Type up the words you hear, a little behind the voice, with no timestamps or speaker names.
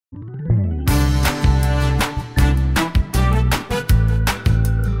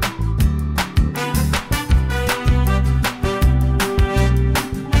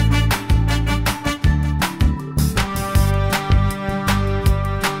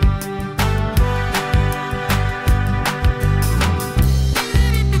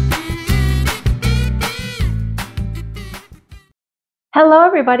Hello,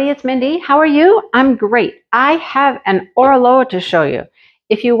 everybody. It's Mindy. How are you? I'm great. I have an Oraloa to show you.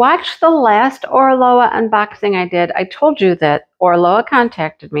 If you watched the last Oraloa unboxing I did, I told you that Oraloa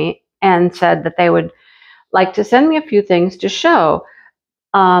contacted me and said that they would like to send me a few things to show.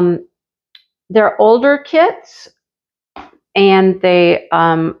 They're older kits, and they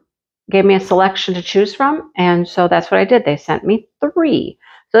gave me a selection to choose from, and so that's what I did. They sent me 3.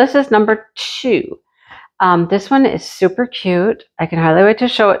 So this is number 2. This one is super cute. I can hardly wait to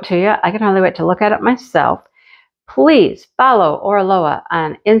show it to you. I can hardly wait to look at it myself. Please follow Oraloa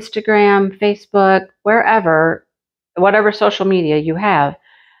on Instagram, Facebook, wherever, whatever social media you have.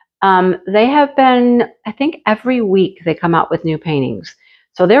 They have been, I think every week they come out with new paintings.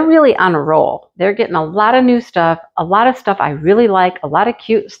 So they're really on a roll. They're getting a lot of new stuff, a lot of stuff I really like, a lot of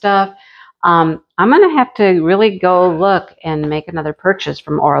cute stuff. I'm going to have to really go look and make another purchase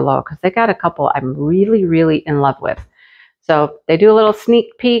from Oraloa because they got a couple I'm really, really in love with. So they do little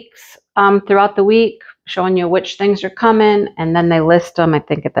sneak peeks throughout the week, showing you which things are coming, and then they list them, I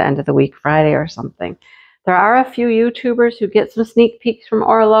think, at the end of the week, Friday or something. There are a few YouTubers who get some sneak peeks from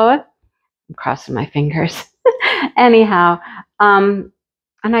Oraloa. I'm crossing my fingers. Anyhow, and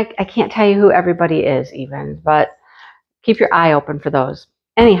I can't tell you who everybody is even, but keep your eye open for those.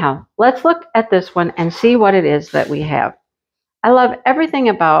 Anyhow, let's look at this one and see what it is that we have. I love everything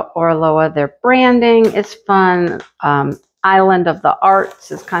about Oraloa. Their branding is fun. Island of the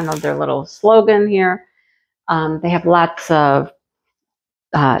Arts is kind of their little slogan here. They have lots of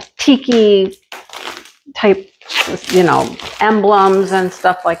tiki type, emblems and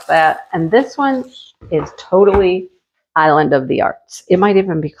stuff like that. And this one is totally Island of the Arts. It might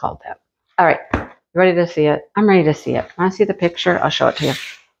even be called that. All right. You ready to see it? I'm ready to see it. Want to see the picture? I'll show it to you.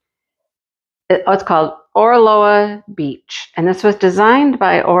 It's called Oraloa Beach, and this was designed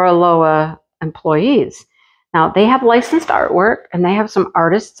by Oraloa employees. Now, they have licensed artwork, and they have some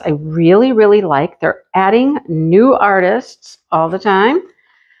artists I really, really like. They're adding new artists all the time.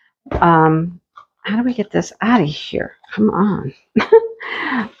 How do we get this out of here? Come on.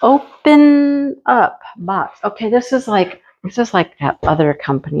 Open up box. Okay, this is like that other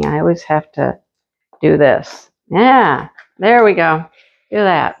company. I always have to do this. Yeah, there we go. Do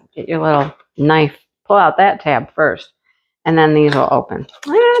that. Get your little knife. Pull out that tab first, and then these will open.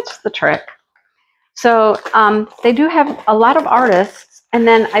 That's the trick. So they do have a lot of artists, and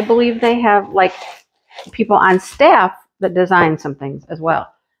then I believe they have like people on staff that design some things as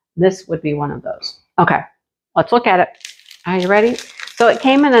well. This would be one of those. Okay, let's look at it. Are you ready? So it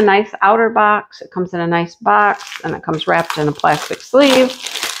came in a nice outer box. It comes in a nice box, and it comes wrapped in a plastic sleeve.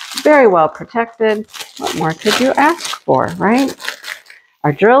 Very well protected. What more could you ask for, right?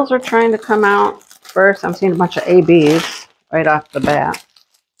 Our drills are trying to come out first. I'm seeing a bunch of ABs right off the bat.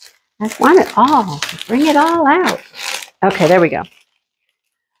 I want it all. Bring it all out. Okay, there we go.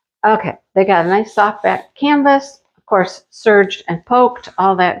 Okay, they got a nice soft back canvas. Of course, serged and poked,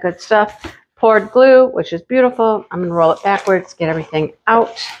 all that good stuff. Poured glue, which is beautiful. I'm going to roll it backwards, get everything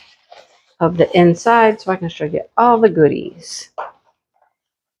out of the inside so I can show you all the goodies.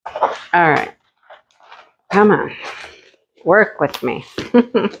 All right, come on, work with me.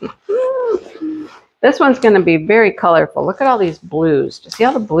 This one's going to be very colorful. Look at all these blues. Do you see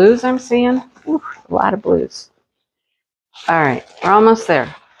all the blues I'm seeing? Ooh, a lot of blues. All right, we're almost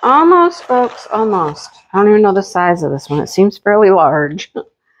there. Almost, folks, almost. I don't even know the size of this one. It seems fairly large.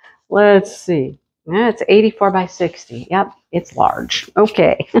 Let's see. Yeah, it's 84 by 60. Yep, it's large.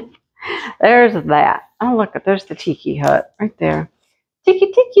 Okay, there's that. Oh, look, there's the tiki hut right there.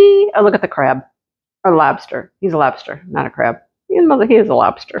 Tiki tiki. Oh, look at the crab or lobster. He's a lobster, not a crab. He is a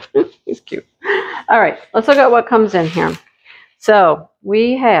lobster. He's cute. All right, let's look at what comes in here. So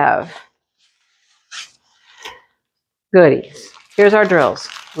we have goodies. Here's our drills.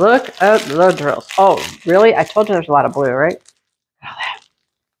 Look at the drills. Oh, really? I told you there's a lot of blue, right? Look at all that.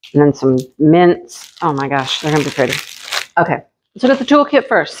 And then some mints. Oh my gosh, they're going to be pretty. Okay, let's look at the toolkit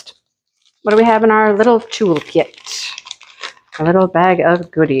first. What do we have in our little toolkit? A little bag of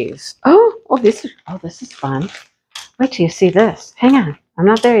goodies. Oh, this is fun. Wait till you see this. Hang on. I'm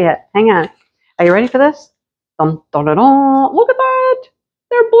not there yet. Hang on. Are you ready for this? Dun, dun, dun, dun. Look at that.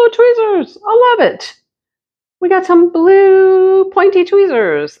 They're blue tweezers. I love it. We got some blue pointy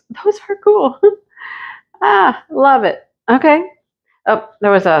tweezers. Those are cool. Love it. Okay. Oh,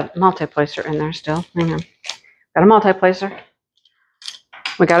 there was a multi-placer in there still. Hang on. Got a multi-placer.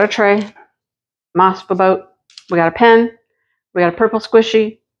 We got a tray. Moss for boat. We got a pen. We got a purple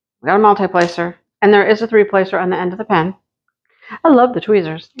squishy. We got a multi-placer. And there is a 3-placer on the end of the pen. I love the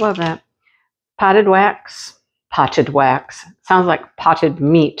tweezers. Love that. Potted wax. Potted wax. Sounds like potted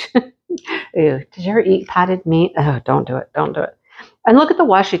meat. Ew. Did you ever eat potted meat? Oh, don't do it. Don't do it. And look at the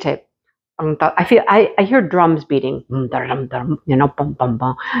washi tape. I hear drums beating. You know, bum bum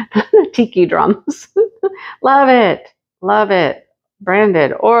bum. Tiki drums. Love it. Love it.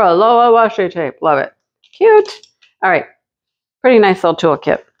 Branded Oraloa washi tape. Love it. Cute. All right. Pretty nice little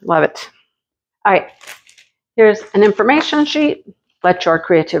toolkit. Love it. All right. Here's an information sheet. Let your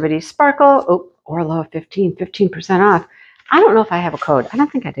creativity sparkle. Oh, Oraloa 15% off. I don't know if I have a code. I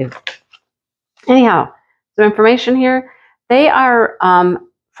don't think I do. Anyhow, some information here. They are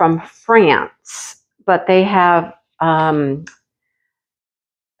from France, but they have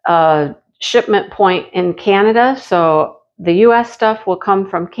a shipment point in Canada. So the US stuff will come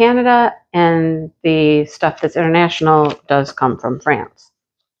from Canada, and the stuff that's international does come from France.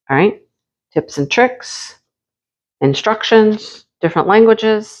 All right. Tips and tricks, instructions, different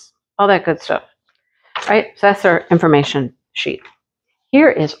languages, all that good stuff. All right. So that's our information sheet.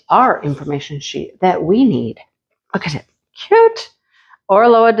 Here is our information sheet that we need. Look at it. Cute.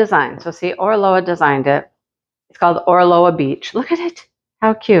 Oraloa design. So see, Oraloa designed it. It's called Oraloa Beach. Look at it.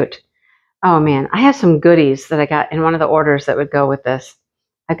 How cute. Oh man, I have some goodies that I got in one of the orders that would go with this.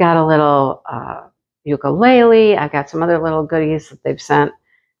 I got a little ukulele. I got some other little goodies that they've sent.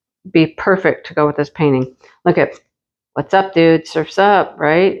 Be perfect to go with this painting. Look at, what's up, dude? Surf's up,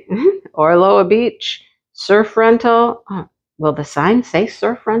 right? Oraloa Beach, surf rental. Oh, will the sign say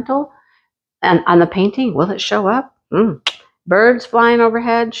surf rental? And on the painting, will it show up? Birds flying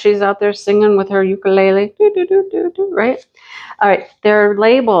overhead. She's out there singing with her ukulele. Do, do, do, do, do, right? All right. Their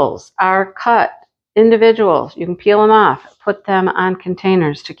labels are cut individuals. You can peel them off, put them on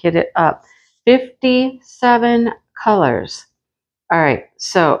containers to kit it up. 57 colors. All right.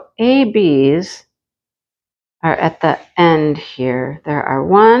 So ABs are at the end here. There are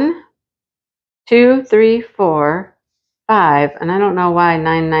 1, 2, 3, 4, 5. And I don't know why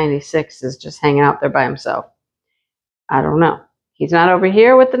 996 is just hanging out there by himself. I don't know. He's not over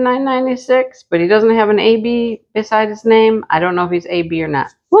here with the 996, but he doesn't have an AB beside his name. I don't know if he's AB or not.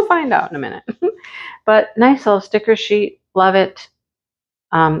 We'll find out in a minute. But nice little sticker sheet. Love it.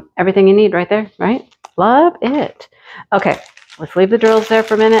 Everything you need right there, right? Love it. Okay, let's leave the drills there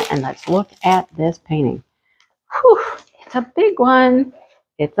for a minute and let's look at this painting. Whew, it's a big one.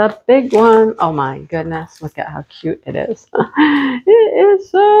 It's a big one. Oh my goodness, look at how cute it is. It is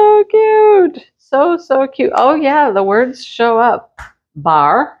so cute. So, so cute. Oh yeah, the words show up.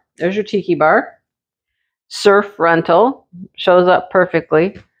 Bar, there's your tiki bar. Surf rental, shows up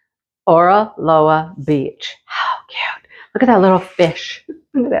perfectly. Oraloa Beach. How cute. Look at that little fish.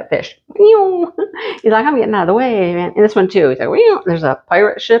 Look at that fish. He's like, I'm getting out of the way, man. And this one too. He's like, there's a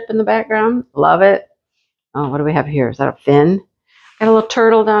pirate ship in the background. Love it. Oh, what do we have here? Is that a fin? Got a little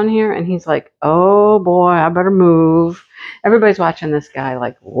turtle down here, and he's like, oh boy, I better move. Everybody's watching this guy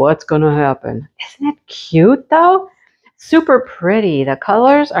like, what's going to happen? Isn't it cute, though? Super pretty. The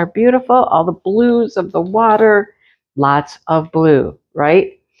colors are beautiful. All the blues of the water. Lots of blue,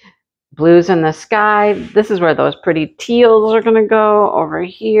 right? Blues in the sky. This is where those pretty teals are going to go over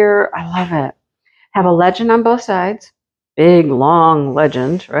here. I love it. Have a legend on both sides. Big, long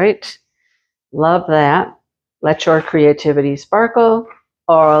legend, right? Love that. Let your creativity sparkle.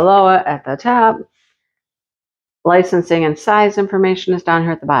 Oraloa at the top. Licensing and size information is down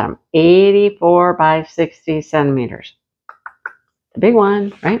here at the bottom. 84 by 60 centimeters. The big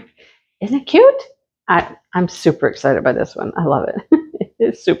one, right? Isn't it cute? I'm super excited by this one. I love it.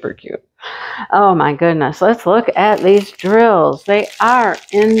 It's super cute. Oh my goodness. Let's look at these drills. They are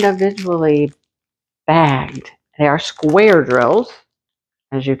individually bagged. They are square drills,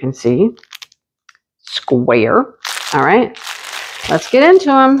 as you can see. Square. All right. Let's get into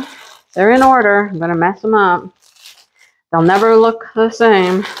them. They're in order. I'm going to mess them up. They'll never look the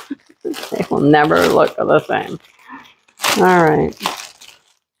same. They will never look the same. All right.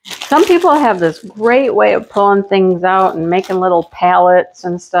 Some people have this great way of pulling things out and making little palettes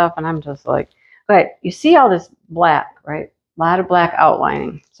and stuff. And I'm just like, okay, you see all this black, right? A lot of black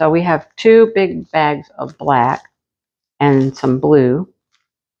outlining. So we have 2 big bags of black and some blue.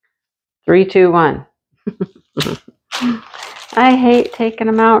 3, 2, 1. I hate taking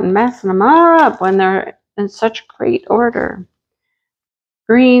them out and messing them up when they're in such great order.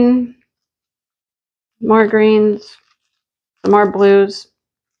 Green, more greens, some more blues.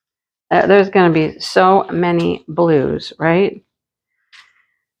 There's going to be so many blues, right?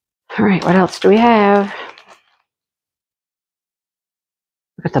 All right, what else do we have?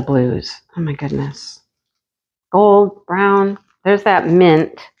 Look at the blues. Oh my goodness. Gold, brown. There's that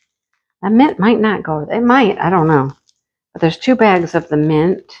mint. That mint might not go. It might. I don't know. But there's 2 bags of the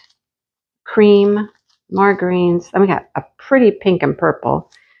mint. Cream, more greens. Then we got a pretty pink and purple.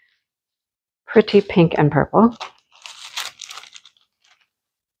 Pretty pink and purple.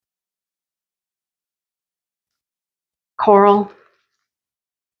 coral,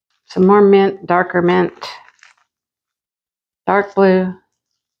 some more mint, darker mint, dark blue,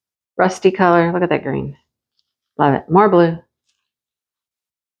 rusty color. Look at that green. Love it. More blue.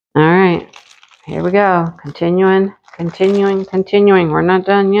 All right, here we go. Continuing. We're not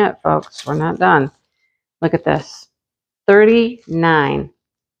done yet, folks. We're not done. Look at this. 39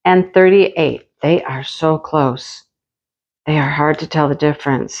 and 38. They are so close. They are hard to tell the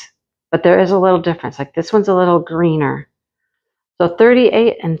difference. But there is a little difference. Like this one's a little greener. So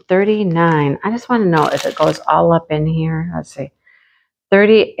 38 and 39. I just want to know if it goes all up in here. Let's see.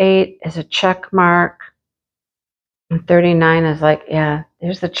 38 is a check mark. And 39 is like, yeah,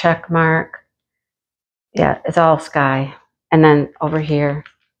 there's the check mark. Yeah, it's all sky. And then over here.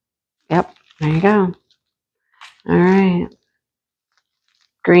 Yep, there you go. All right.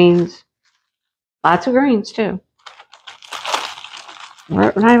 Greens. Lots of greens, too.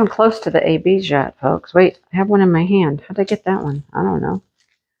 We're not even close to the ABs yet, folks. Wait, I have one in my hand. How'd I get that one? I don't know.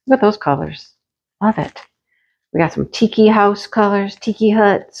 Look at those colors. Love it. We got some tiki house colors, tiki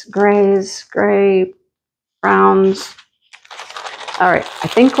huts, grays, gray, browns. All right, I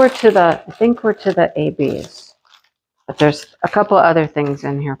think we're to the ABs. But there's a couple other things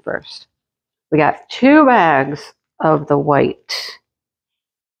in here first. We got 2 bags of the white.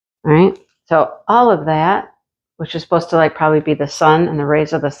 All right. So all of that, which is supposed to like probably be the sun and the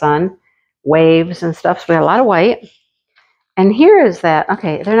rays of the sun, waves and stuff. So we got a lot of white. And here is that.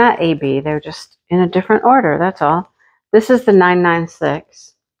 Okay, they're not AB. They're just in a different order. That's all. This is the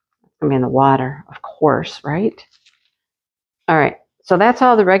 996. It's going to be in the water, of course, right? All right. So that's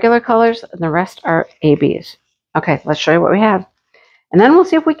all the regular colors, and the rest are ABs. Okay, let's show you what we have. And then we'll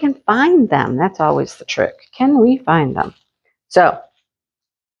see if we can find them. That's always the trick. Can we find them? So,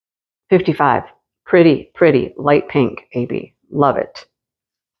 55. Pretty, pretty light pink AB. Love it.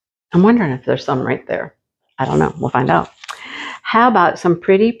 I'm wondering if there's some right there. I don't know. We'll find out. How about some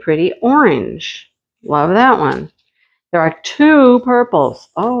pretty, pretty orange? Love that one. There are 2 purples.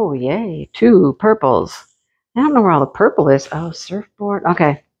 Oh, yay. 2 purples. I don't know where all the purple is. Oh, surfboard.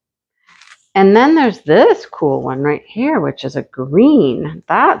 Okay. And then there's this cool one right here, which is a green.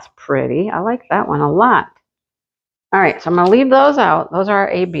 That's pretty. I like that one a lot. All right, so I'm going to leave those out. Those are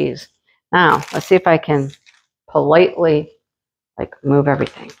our ABs. Now, let's see if I can politely, like, move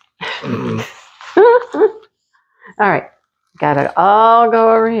everything. All right, got to all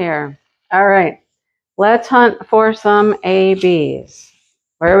go over here. All right, let's hunt for some ABs.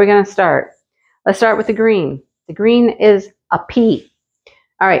 Where are we going to start? Let's start with the green. The green is a P.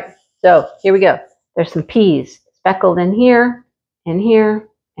 All right, so here we go. There's some P's speckled in here, and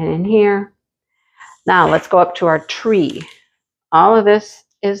in here. Now let's go up to our tree. All of this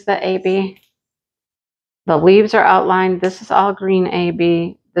is the AB. The leaves are outlined. This is all green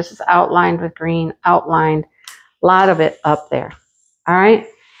AB. This is outlined with green, outlined. A lot of it up there. All right.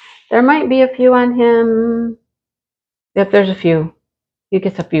 There might be a few on him. Yep, there's a few. He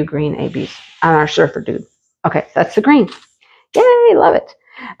gets a few green ABs on our surfer dude. Okay, that's the green. Yay, love it.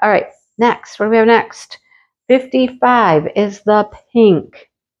 All right, next. What do we have next? 55 is the pink,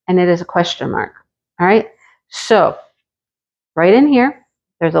 and it is a question mark. All right, so right in here,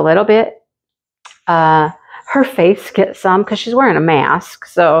 there's a little bit. Her face gets some because she's wearing a mask,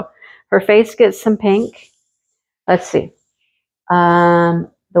 so her face gets some pink. Let's see.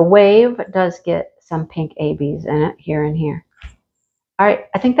 The wave does get some pink ABs in it here and here. All right,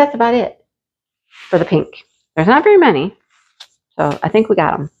 I think that's about it for the pink. There's not very many, so I think we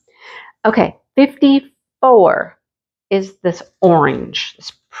got them. Okay, 54 is this orange,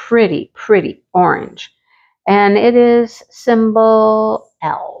 this pretty, pretty orange. And it is symbol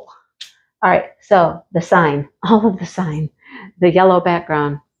L. All right, so the sign, all of the sign, the yellow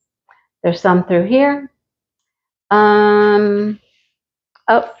background. There's some through here. Oh,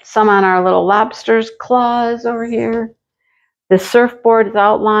 some on our little lobster's claws over here. The surfboard is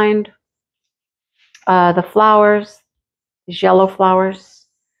outlined. The flowers, these yellow flowers.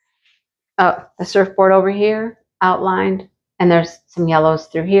 Oh, the surfboard over here, outlined. And there's some yellows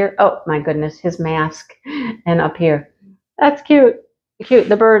through here. Oh, my goodness, his mask. And up here. That's cute. Cute.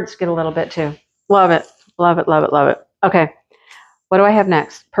 The birds get a little bit too. Love it. Love it, love it, love it. Okay. What do I have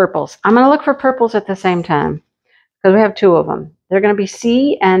next? Purples. I'm going to look for purples at the same time because we have 2 of them. They're going to be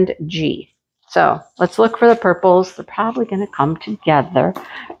C and G. So let's look for the purples. They're probably going to come together.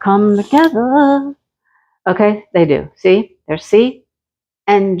 Come together. Okay, they do. See? There's C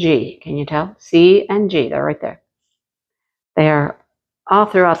and G. Can you tell? C and G. They're right there. They are all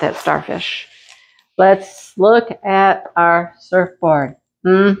throughout that starfish. Let's look at our surfboard.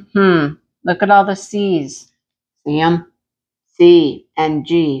 Look at all the C's. See them? C and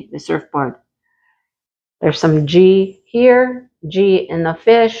G, the surfboard. There's some G here, G in the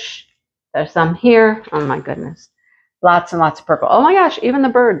fish. There's some here. Oh my goodness. Lots and lots of purple. Oh my gosh, even the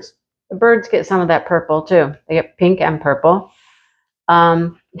birds. The birds get some of that purple too. They get pink and purple.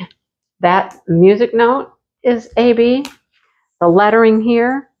 That music note is AB. The lettering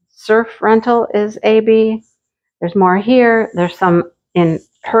here, surf rental is AB. There's more here. There's some in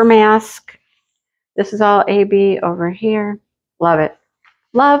her mask. This is all AB over here. Love it.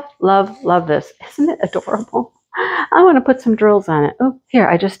 Love, love, love this. Isn't it adorable? I want to put some drills on it. Oh, here,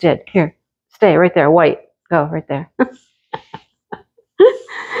 I just did. Here, stay right there. White. Go right there.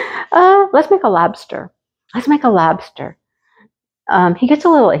 Let's make a lobster. Let's make a lobster. He gets a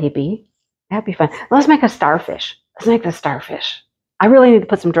little AB. That'd be fun. Let's make a starfish. Let's make the starfish. I really need to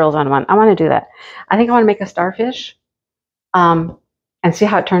put some drills on one. I want to do that. I think I want to make a starfish and see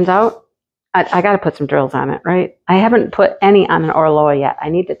how it turns out. I got to put some drills on it, right? I haven't put any on an Oraloa yet. I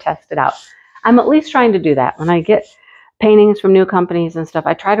need to test it out. I'm at least trying to do that. When I get paintings from new companies and stuff,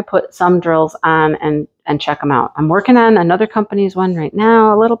 I try to put some drills on and check them out. I'm working on another company's one right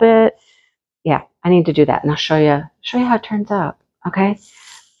now a little bit. Yeah, I need to do that, and I'll show you how it turns out, okay?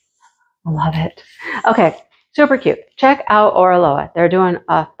 I love it. Okay, super cute. Check out Oraloa. They're doing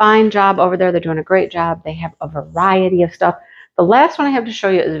a fine job over there. They're doing a great job. They have a variety of stuff. The last one I have to show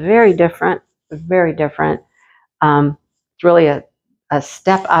you is very different, very different. It's really a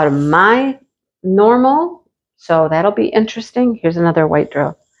step out of my normal, so that'll be interesting. Here's another white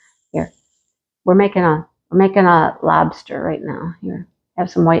drill. Here, we're making a lobster right now. Here,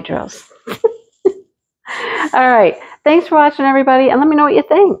 have some white drills. All right, thanks for watching, everybody, and let me know what you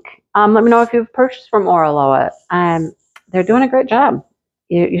think. Let me know if you've purchased from Oraloa. They're doing a great job.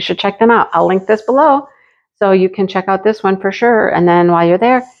 You should check them out. I'll link this below so you can check out this one for sure. And then while you're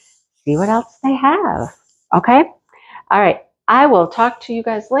there, see what else they have. Okay? All right. I will talk to you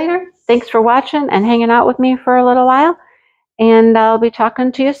guys later. Thanks for watching and hanging out with me for a little while. And I'll be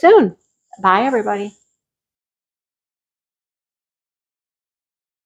talking to you soon. Bye, everybody.